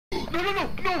No!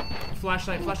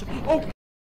 Flashlight. Oh!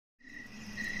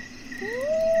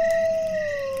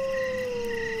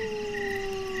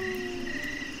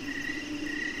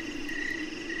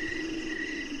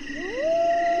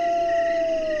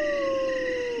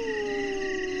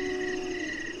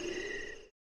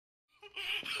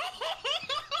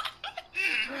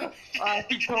 I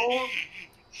told.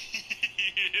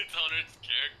 It's Hunter's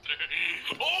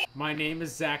character. Oh! My name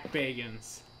is Zach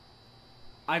Bagans.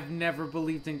 I've never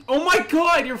believed in. Oh my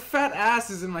God! Your fat ass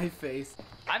is in my face.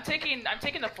 I'm taking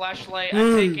the flashlight.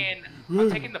 I'm taking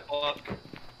the book.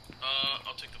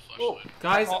 I'll take the flashlight.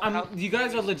 Guys, you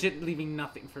guys are legit leaving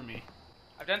nothing for me.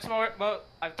 I've done some more. Well,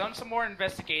 I've done some more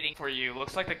investigating for you.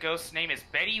 Looks like the ghost's name is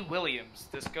Betty Williams.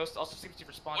 This ghost also seems to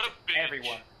respond What a to bitch.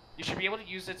 everyone. You should be able to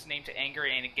use its name to anger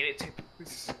and get it to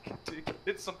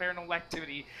commit some paranormal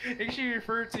activity. Make sure you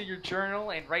refer to your journal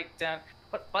and write down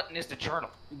what button is the journal.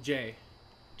 J.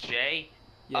 J?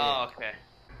 Yeah. Oh, okay.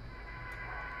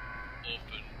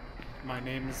 Open. My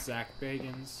name is Zach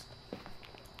Bagans.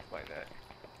 Like that.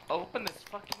 Open this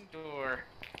fucking door.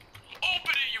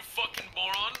 Open it, you fucking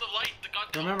moron! The light, the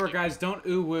goddamn. Remember, guys, don't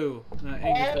ooh woo.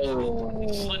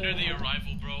 Slender the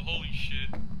arrival, bro. Holy shit.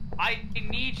 I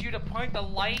need you to point the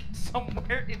light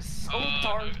somewhere. It's so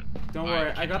dark. Don't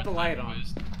worry, I got the light on.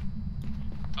 Is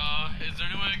there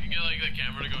any way I can get like the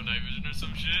camera to go night vision or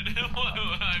some shit?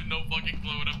 I have no fucking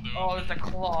clue what I'm doing. Oh, there's a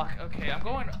clock. Okay, I'm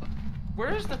going.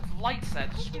 Where's the light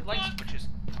set? There should be light switches.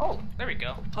 Oh, there we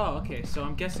go. Oh, okay, so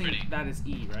I'm guessing Pretty. that is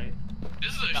E, right?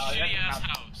 This is a shitty ass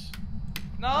house.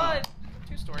 No, it's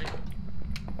 2-story.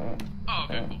 Oh,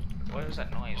 okay, cool. What is that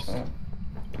noise?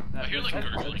 I hear like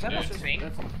gurgling, Is that dude. supposed to be?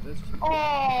 That's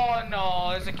Oh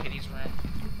no, it's a kitty's room.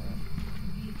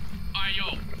 Alright,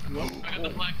 yo. I got the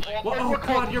black light. What? Oh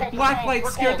God, your black light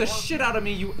scared the shit out of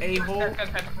me, you a-hole. We're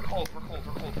cold.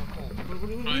 What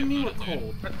do you mean we're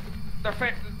cold?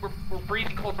 We're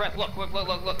breathing cold breath. Look.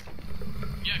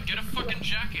 Yeah, get a fucking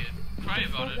jacket. Cry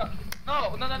about it.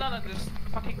 No. This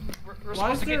fucking. We're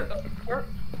Why supposed is to there? get.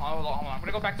 Hold on. I'm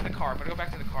gonna go back to the car.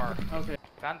 Okay.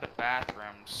 Found the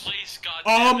bathrooms. Please,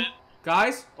 goddammit.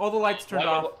 Guys, all the lights turned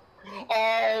off.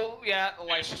 Oh yeah, the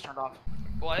lights just turned off.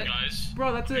 What? Guys.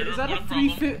 Bro, that's Is that a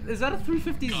 350? Is that a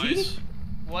 350Z? Guys.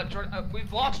 What, Jordan?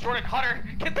 We've lost Jordan Hunter.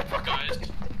 Get the fuck Guys. out.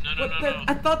 No.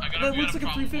 I thought we that looks got like a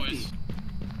problem, 350. boys.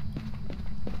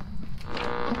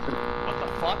 What the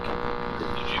fuck?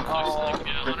 Did you click something?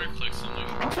 Yeah, Hunter clicked something.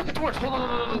 Shut the doors. Hold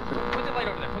on. Put the light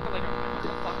over there. What the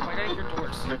fuck? Why did I hear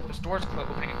doors? There's doors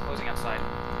opening and closing outside.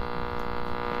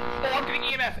 Oh, I'm getting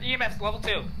EMF level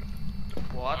 2.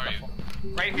 What the fuck?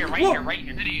 Right here.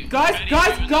 Betty, Guys! Betty,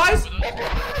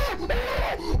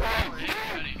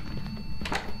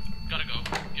 gotta go.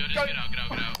 Yo, just get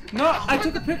out. No, I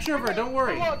took a picture of her. Don't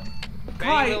worry.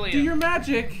 Kai, do your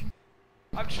magic.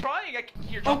 I'm trying.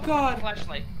 Here, Oh drop God. the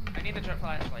flashlight. I need the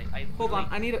flashlight. Hold on,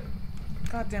 I need it.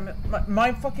 God damn it.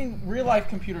 My fucking real life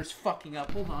computer's fucking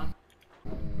up. Hold on.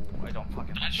 I don't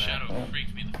fucking That like shadow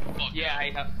freaked me the fuck Yeah, out. I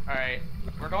know. Alright.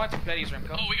 We're going to Betty's room.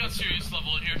 Go. Oh, we got serious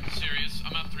level in here. Serious.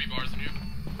 I'm at 3 bars in here.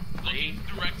 Looking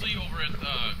directly over at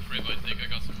crib, I think I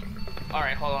got some.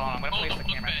 Alright, hold on. I'm gonna Oh, place the the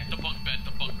camera.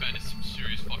 bunk bed is some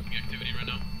serious fucking activity right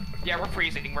now. Yeah, we're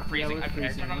freezing. we're Okay, I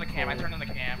freezing. turned on the cam.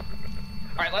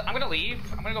 Alright, I'm gonna leave.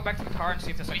 I'm gonna go back to the car and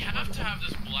see if this. We have to have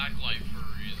this black light for a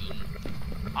reason.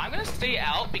 I'm gonna stay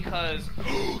out because.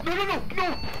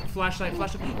 No! Flashlight.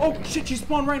 Oh shit, she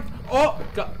spawned right. Oh,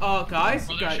 guys,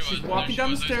 Oh, there she she's was, walking there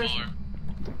down the she was, I stairs. saw her.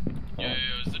 Yeah,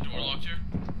 is the door locked here?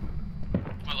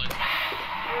 My light's on.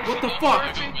 What the Oh, fuck? I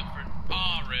got Whitford.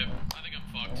 Ah, rip. I think I'm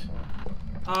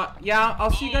fucked. Yeah,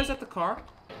 I'll see you guys at the car.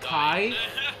 Died.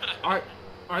 Kai,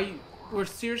 are you? We're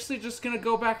seriously just gonna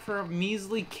go back for a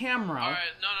measly camera. Alright,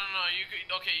 no.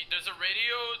 Okay, there's a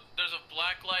radio, there's a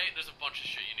black light, there's a bunch of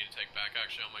shit you need to take back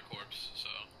actually on my corpse, so.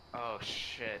 Oh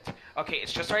shit. Okay,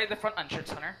 it's just right at the front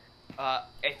entrance, Hunter.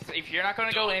 If you're not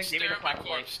gonna go in, give me the black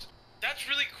light. That's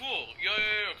really cool. Yo,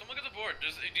 come look at the board. Do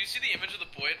you see the image of the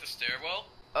boy at the stairwell?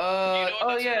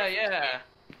 Oh yeah.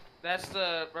 That's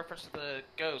the reference to the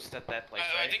ghost at that place,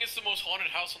 right? I think it's the most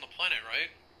haunted house on the planet, right?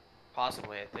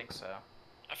 Possibly, I think so.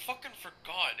 I fucking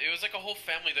forgot. It was like a whole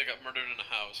family that got murdered in a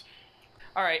house.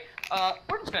 Alright,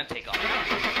 we're just gonna take off.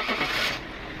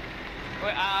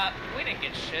 Wait, we didn't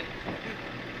get shit.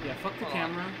 Yeah, fuck the Hold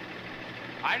camera. on.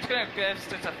 I'm just gonna guess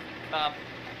it's a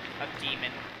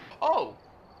demon. Oh!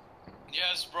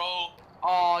 Yes, bro.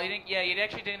 Oh, you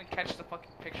actually didn't catch the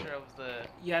fucking picture of the...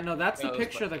 Yeah, no, that's the Ghost,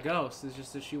 picture of the ghost. It's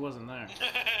just that she wasn't there.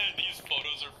 These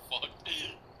photos are fucked.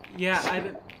 Yeah, I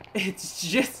didn't... It's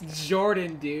just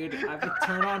Jordan, dude. I have to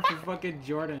turn on for fucking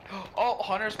Jordan. Oh,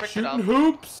 Hunter's picked it up. Shooting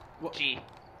hoops. What? G.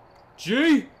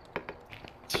 G.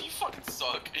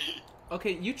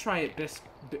 Okay, you try it,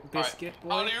 biscuit boy.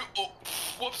 Ollie, oh,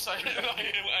 whoops!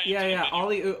 Yeah,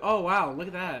 Ollie. Oh wow, look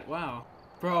at that. Wow,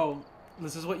 bro,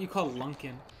 this is what you call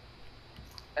lunkin.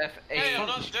 F8. Hey, I'm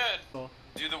not dead. Oh.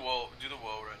 Do the whoa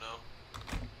right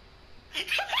now.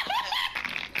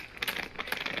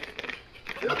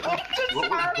 What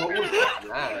was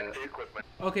that?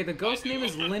 Okay, the ghost name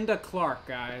is Linda Clark,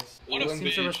 guys. What It a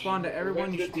seems to bitch. respond to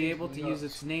everyone. You should be able to use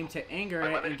its name to anger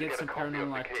it and get some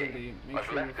paranormal activity. Make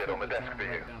sure you fill the channel right down every.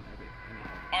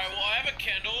 Alright, well I have a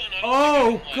candle and I don't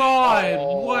Oh think I can God!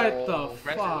 Oh, What the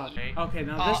fuck? Resident. Okay,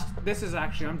 now this is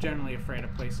actually, I'm generally afraid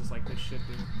of places like this shit,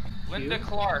 dude. Linda You?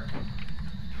 Clark.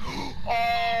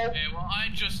 Hey, well I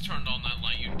just turned on that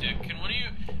light, you dick. Can one of you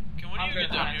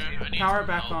get down here? I need Power some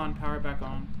back help. on. Power back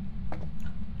on.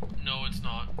 No, it's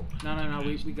not. No.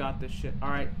 We got this shit. All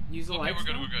right, use the Okay, lights. we're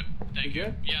good, now? we're good. Thank We you.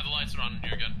 good? Yeah, the lights are on.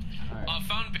 You're good. Alright.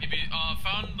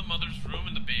 Found the mother's room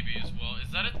and the baby as well.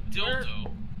 Is that a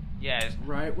dildo? Yeah.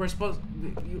 Right, we're supposed.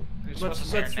 You're supposed to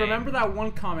say her Let's name. remember that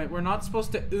one comment. We're not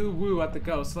supposed to ooh woo at the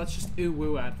ghost. Let's just ooh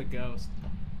woo at the ghost.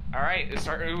 All right,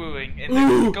 start oohing and Ooh.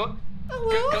 then go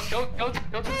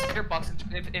to the spirit box.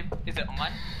 If is it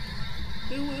on?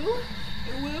 Ooh woo,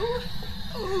 ooh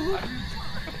woo, ooh.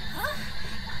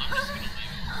 I'm just gonna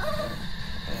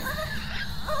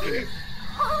leave.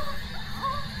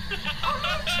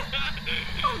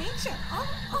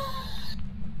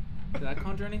 Did that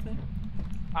conjure anything?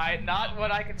 Not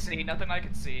what I can see. Nothing I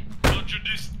can see. Conjure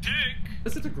this dick.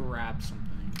 This is to grab something.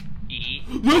 E.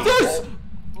 Look at this!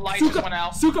 Light just went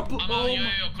out. Suka, I'm quick.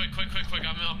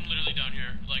 I'm literally down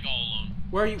here, like all alone.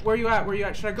 Where are you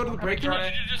at? Should I go to the break room?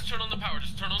 Did you just turn on the power?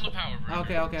 Just turn on the power, bro.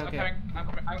 Okay. I'm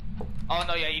coming. Oh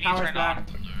no, yeah, you need Power's to turn it back.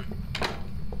 on.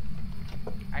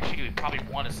 Actually, we probably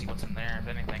want to see what's in there, if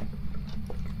anything.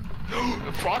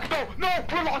 Frog? No,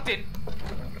 we're locked in.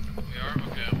 We are?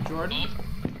 Okay. Jordan?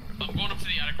 Oh, I'm going up to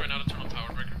the attic right now to turn on power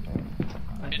breaker.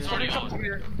 It's already on.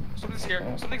 Something's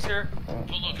here. Oh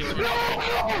look, it's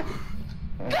already on.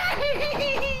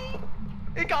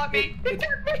 It got me.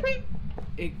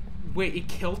 Wait, it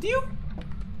killed you?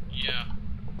 Yeah.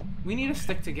 We need to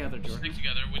stick together, Jordan. Stick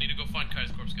together. We need to go find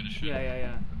Kai's corpse, get his shit.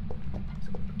 Yeah.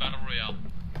 Battle Royale.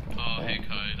 Oh, hey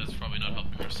Kai, that's probably not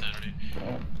helping our sanity.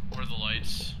 Where are the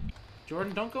lights?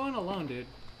 Jordan, don't go in alone, dude.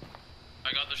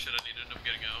 I got the shit I needed, I'm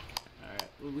getting out. Alright,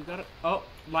 well, we gotta. Oh,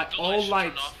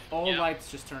 all Yeah.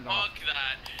 lights just turned off. Fuck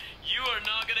that. You are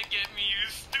not gonna get me, you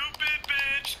stupid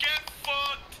bitch! Get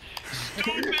fucked!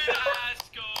 Stupid ass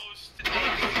ghost!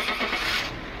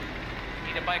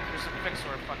 Need to buy a crucifix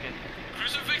or fucking.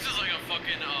 Crucifix is like a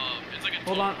fucking, it's like a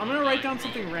Hold on, I'm gonna write down bro.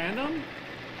 something random.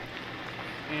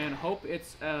 And hope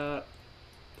it's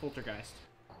poltergeist.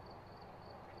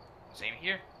 Same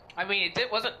here. I mean,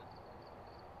 it wasn't.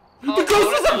 The ghost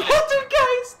was a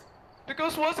poltergeist! The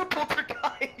ghost was a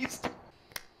poltergeist!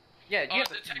 Yeah, you have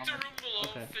the detect a room below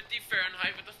Okay. 50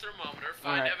 Fahrenheit with a thermometer.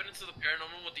 Find Alright. evidence of the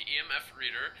paranormal with the EMF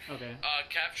reader. Okay.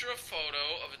 Capture a photo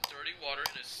of a dirty water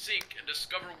in a sink and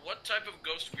discover what type of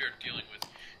ghost we are dealing with.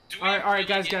 Do we Alright, really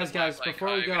guys, need the guys, flashlight,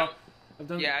 before we Kai? go, don't- I've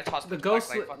done Yeah, I tossed the the ghost.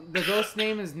 flashlight, fuck. The ghost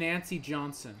name is Nancy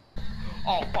Johnson.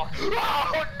 Oh, fuck.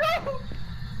 Oh, no!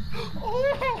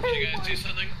 Oh, Did you guys see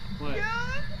something? What?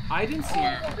 God. I didn't see.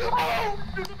 Where? Oh,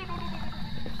 no.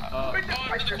 Oh, in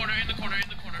the corner.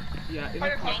 Yeah.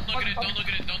 Don't look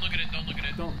at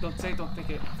it. Don't say it. Don't think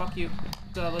it. Fuck you.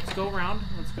 So let's go around.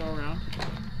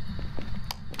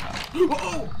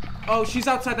 Oh, she's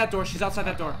outside that door. She's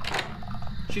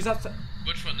outside.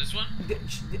 Which one? This one?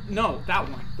 No, that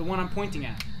one. The one I'm pointing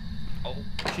at. Oh.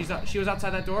 She was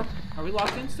outside that door. Are we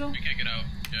locked in still? We can't get out.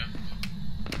 Yeah.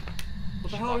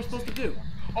 What the hell are we supposed to do?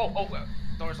 Oh,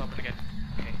 door's open again.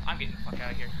 Okay, I'm getting the fuck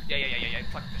out of here. Yeah.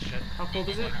 Fuck this shit. How cold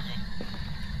is it?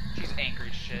 She's angry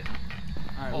as shit.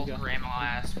 Alright, Oh, we go. grandma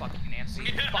ass. Fuck you, Nancy.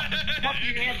 fuck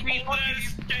you, Nancy. Old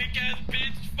ass, skank ass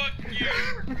bitch. Fuck you.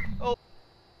 Oh,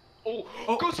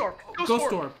 Oh, ghost orb.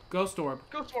 Ghost orb. Ghost orbs.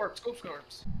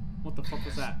 What the fuck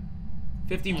was that?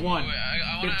 51. Wait,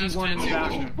 I wanna 51 in the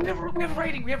ask bathroom. We have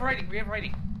writing. We have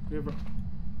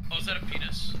Oh, is that a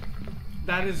penis?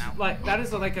 that is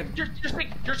like a Your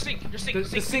sink.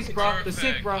 the sink, bro. The Perfect.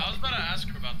 sink, bro. I was about to ask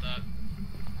her about that.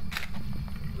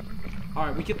 All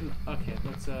right, we get. Okay,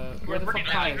 let's. Where the fuck Grab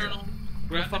Kaya? the is? journal. Where the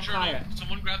Grab the fuck journal. Kaya?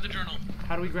 Someone grab the journal.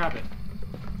 How do we grab it?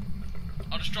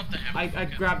 I'll just drop the hammer. I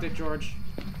Fuck it. grabbed it, George.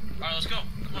 Alright, let's go.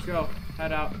 Come on. Let's go.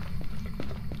 Head out.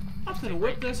 I'm gonna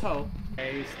whip this hoe.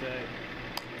 It's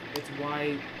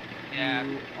why Yeah.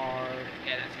 you are.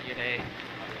 Yeah, that's your day.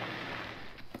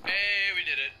 Hey, we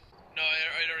did it. No,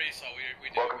 I already saw. We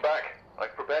did. Welcome back.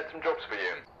 I've prepared some jobs for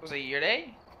you. Was it your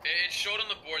day? It showed on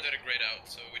the board that it grayed out,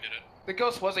 so we did it. The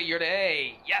ghost was a year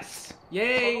day. Yes.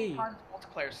 Yay! Total times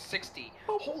multiplier 60.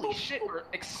 Holy shit,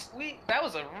 that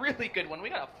was a really good one. We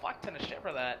got a fuck ton of shit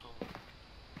for that.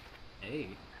 Hey.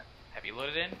 Have you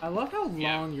loaded in? I love how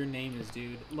long your name is,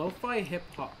 dude. Lo-fi hip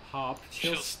hop,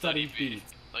 chill study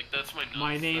beats. Like, that's my nuts.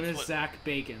 My name That's is Zach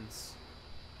Bagans.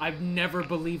 I've never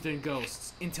believed in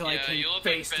ghosts until I came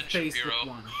face to face with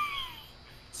one.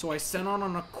 So I set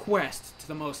on a quest to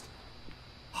the most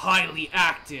highly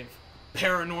active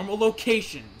paranormal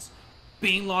locations,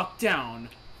 being locked down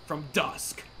from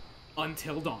dusk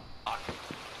until dawn.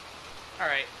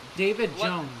 Alright. David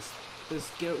Jones. This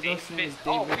ghost name is David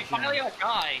Oh, we Jones. finally have a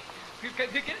guy. He's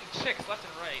getting chicks left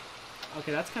and right.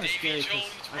 Okay, that's kind of scary. Davy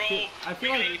Jones, bro. I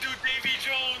feel we like. need to do Davy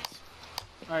Jones.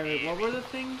 Alright, wait, what were the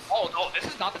things? Oh no,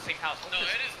 this is not the same house. No, it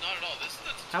is not at all. This is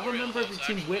the Have a tutorial member of house, your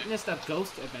team actually. witnessed a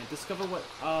ghost event. Discover what,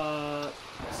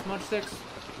 Smudge Sticks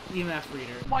EMF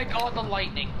reader. Oh my god, the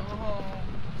lightning.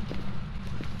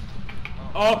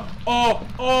 No.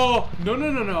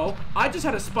 I just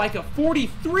had a spike of 40,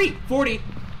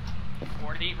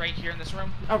 right here in this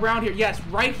room? around here. Yes,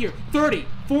 right here. 30,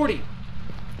 40.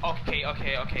 Okay.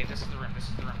 This is the room.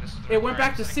 It went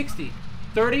back to 60.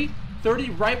 30,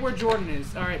 right where Jordan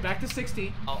is. Alright, back to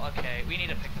 60. Oh, okay. We need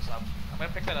to pick this up. I'm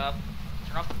gonna pick that up.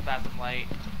 Turn off the bathroom light.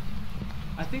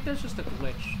 I think that's just a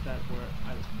glitch that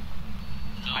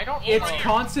I don't It's know.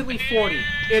 constantly 40.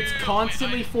 It's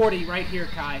constantly 40 right here,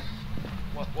 Kai.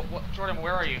 What? Jordan,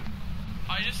 where are you?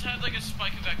 I just had like a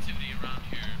spike of activity around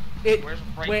here. Where's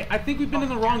right? Wait, I think we've been in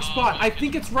the wrong spot. I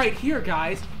think it's right here,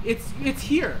 guys. It's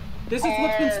here. This is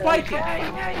what's been spiking.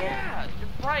 Yeah. You're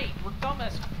right. We're dumb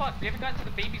as fuck. We haven't gotten to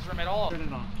the baby's room at all. Turn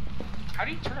it on. How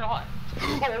do you turn it on?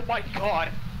 Oh my god.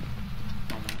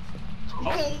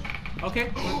 Oh. Okay.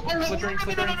 Flickering.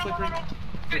 Get in the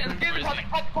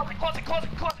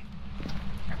closet.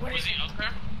 Where Was he up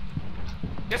there?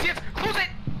 Yes, he is. Close it.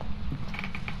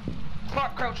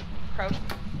 Crouch.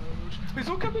 Please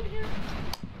don't come in here.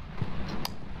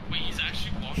 Wait, he's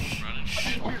actually walking around and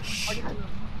shit. Were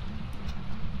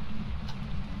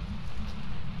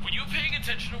you paying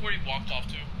attention to where he walked off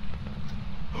to?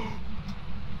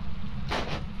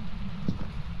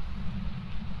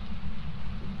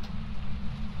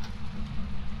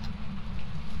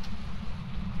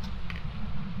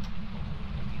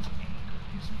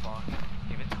 Fuck.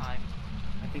 Give it time.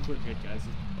 I think we're good, guys.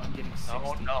 I'm getting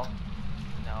 60. No.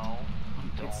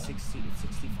 It's 60. It's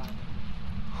 65.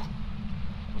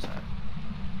 What's that?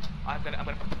 I'm gonna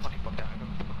put the fucking book down.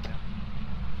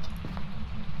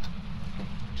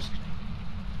 Just.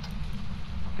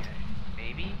 Okay.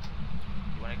 Maybe.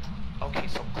 You wanna? Okay,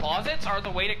 so closets are the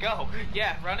way to go.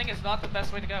 Yeah, running is not the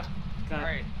best way to go. Got it.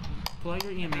 Alright. Pull out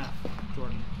your EMF,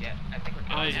 Jordan. Yeah, I think we're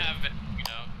good. I have it, you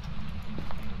know.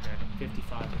 We're good.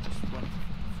 55. It just went to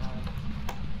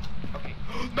 55. Okay.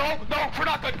 No, we're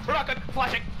not good.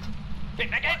 Flashing. Get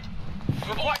back in.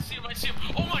 Oh, I see him.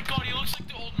 Oh my god, he looks like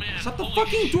the old man. Shut the Holy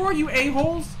fucking shit. door, you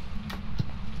a-holes!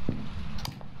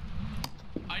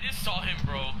 I just saw him,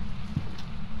 bro.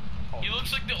 He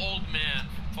looks like the old man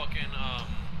from fucking,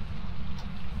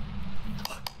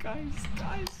 Guys,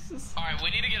 just... Alright, we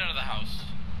need to get out of the house.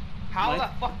 How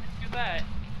Light- the fuck did you do that?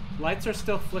 Lights are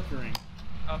still flickering.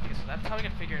 Okay, so that's how we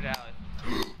can figure it out.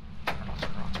 Turn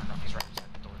off. He's right inside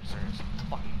the door. There's a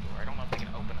fucking door. I don't know if they can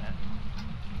open it.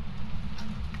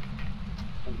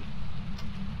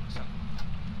 So,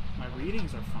 My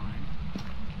readings are fine.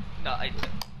 no,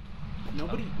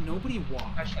 Nobody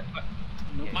walked.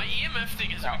 Nope. My EMF thing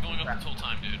has been going up this whole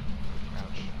time, dude.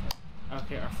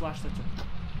 Okay, our flashlights are...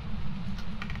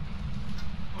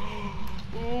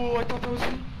 Oh, I thought that was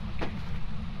him.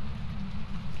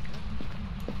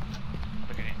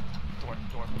 Okay. Door.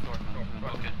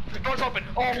 Okay. The door's open.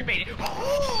 Oh, we made it.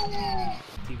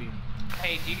 TV.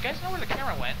 Hey, do you guys know where the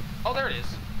camera went? Oh, there it is.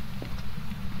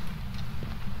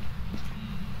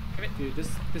 Dude,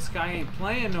 this guy ain't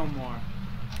playing no more.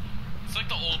 It's like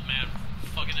the old man.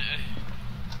 Fucking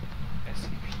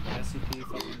SCP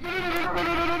fucking...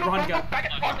 Run, go. Back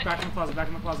in the closet. Get back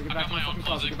in the fucking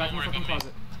closet. Get back in the fucking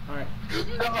closet. Alright.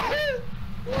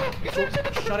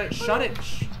 Shut it.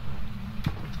 Shh.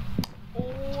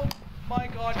 Oh my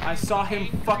god. I saw him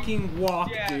fucking walk,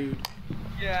 Yeah. dude.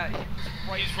 Yeah, He's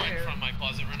right in front of my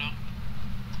closet right now.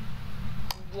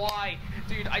 Why?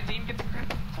 Dude, I didn't get to grab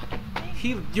the fucking thing.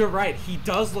 You're right, he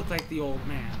does look like the old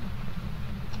man.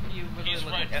 You literally He's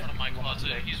look right in like front of my SCP closet.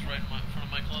 today. He's right in front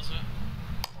of my closet.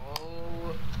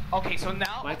 Oh. Okay, so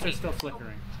now. Lights are still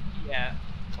flickering. Yeah.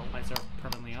 Lights are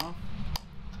permanently off.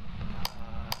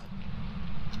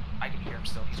 I can hear him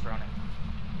still. He's groaning.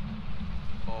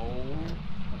 Oh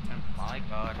What temp? my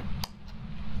god.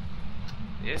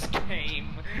 This game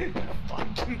is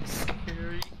fucking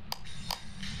scary.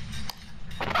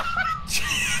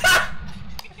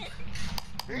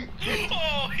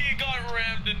 Oh, he got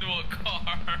rammed into a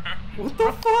car. What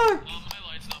the fuck? My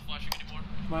light's not flashing anymore.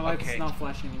 My light's not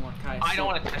flashing anymore, Kai. I don't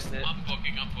want to test it. I'm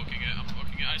booking it.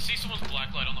 I see someone's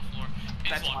black light on the floor.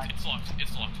 That's fine. It's locked.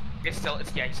 It's still,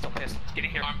 yeah, he's still pissed. Get in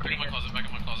here. I'm back in my closet.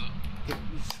 You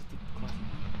shut the closet.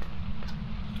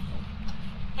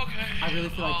 Okay. I really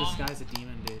feel like this guy's a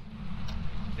demon, dude.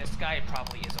 This guy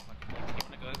probably is a fucking demon. You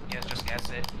wanna go guess, just guess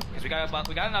it? Because we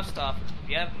got enough stuff.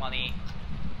 We have money.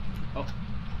 Oh.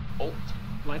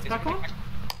 Lights back on?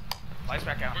 Lights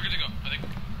back on. We're good to go, I think.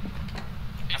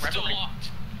 It's still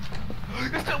locked.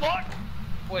 It's still locked!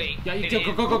 Wait. Yeah, you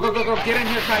do. Go. Get in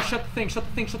here, Kai. Shut the thing,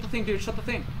 dude. Shut the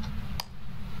thing.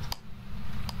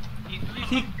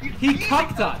 He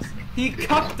cucked us. He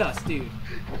cucked us, dude.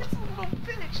 This little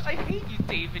bitch. I hate you,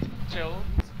 David Jones.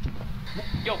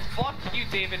 Yo, fuck you,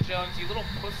 David Jones, you little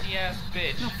pussy ass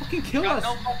bitch. No, fucking kill us.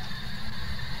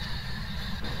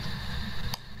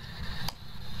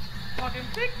 Fucking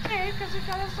big Dave, because he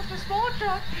got us such a small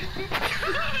truck.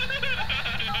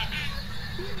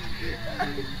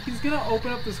 He's gonna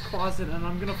open up this closet and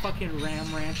I'm gonna fucking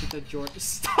ram ranch at the Jordan.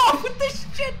 Stop with this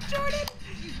shit, Jordan!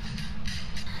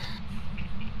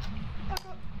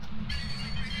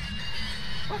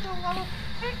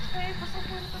 Big Dave was with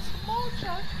a small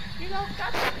truck, you know,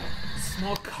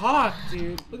 Small cock,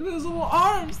 dude. Look at those little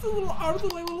arms. The little arms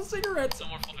look like little cigarettes. No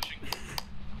more flashing.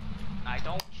 I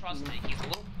don't trust him. He's a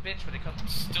little bitch when it comes.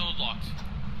 Still locked.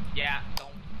 Yeah,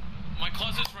 don't. My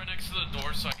closet's right next to the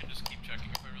door, so I can just keep checking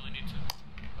if I really need to.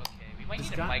 Okay, we might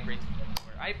need to migrate to the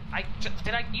door.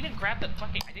 Did I even grab the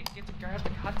fucking? I didn't get to grab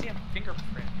the goddamn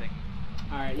fingerprint thing.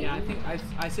 All right, yeah, I think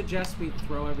I suggest we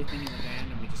throw everything in the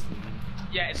van and we just leave it.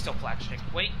 Yeah, it's still flashing.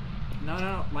 Wait.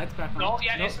 No, lights back on. No,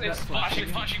 yeah, nope, it's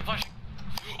flashing. Bro, I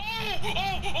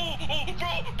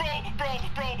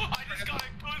just got a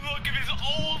good look at his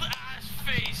old ass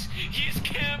face. He's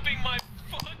camping my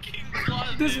fucking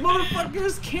closet. This motherfucker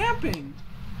is camping.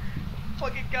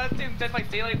 Fucking goddamn Dead by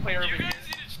Daylight player over here. You guys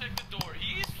need to check the door.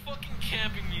 He's fucking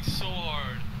camping me so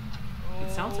hard.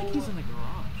 It sounds like he's in the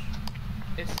garage.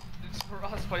 It's for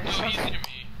us, but it's no, he's near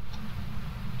me.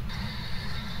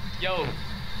 Yo,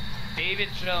 David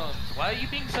Jones, why are you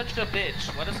being such a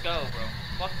bitch? Let us go, bro.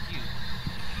 Fuck you.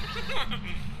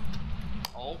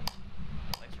 Oh.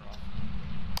 Lights are off.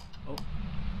 Oh.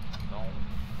 No.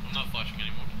 I'm not flashing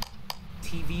anymore.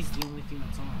 TV's the only thing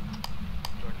that's on.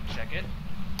 Jordan, check it.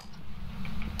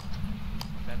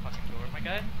 That fucking door, my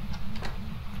guy.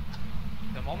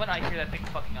 The moment I hear that thing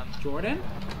fucking on. Jordan?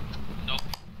 Nope.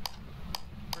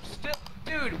 We're still.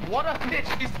 Dude, what a bitch!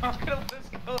 He's not gonna let us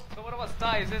go so one of us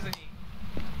dies, isn't he?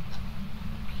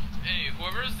 Hey,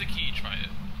 whoever has the key, try it.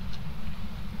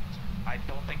 I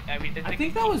don't think. I mean, I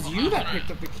think that was you that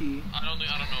picked up the key. I don't know.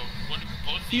 When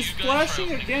both He's of you guys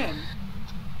flashing again.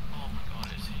 Oh my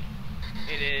god, is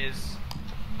he? It is.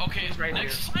 Okay, right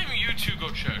next time you two go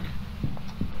check.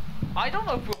 I don't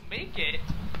know if we'll make it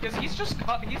because he's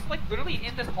like literally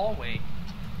in this hallway.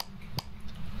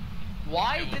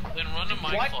 Why okay, did? Then run to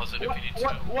my closet if you need to.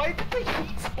 Why did the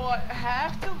heat spot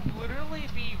have to literally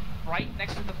be right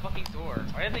next to the fucking door?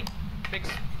 Why did they fix?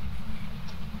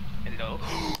 Hello?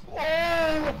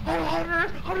 Oh,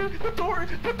 Hunter, the door.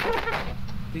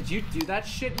 Did you do that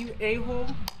shit, you a-hole?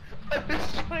 I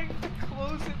was trying to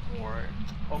close it for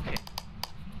it. Okay.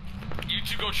 You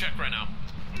two go check right now.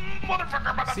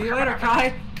 Motherfucker. See you later,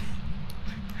 Kai.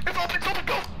 It's open,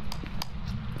 go.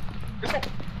 It's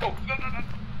open, go. No.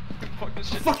 Fuck this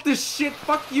shit. Fuck this shit.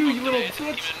 Fuck you, you little it's bitch.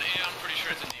 a demon. Yeah, I'm pretty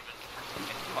sure it's a demon.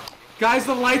 Guys,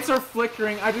 the lights are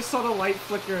flickering. I just saw the light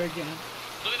flicker again.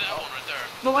 Look at that one right there.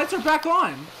 The lights are back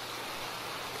on.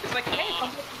 It's like, hey,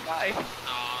 I'm the guy.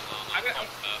 No,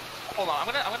 Hold on,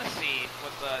 I'm gonna see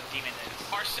what the demon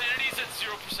is. Our sanity's at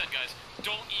 0%, guys.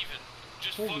 Don't even.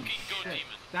 Just Holy fucking go shit.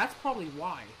 demon. That's probably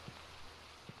why.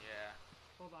 Yeah.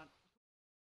 Hold on.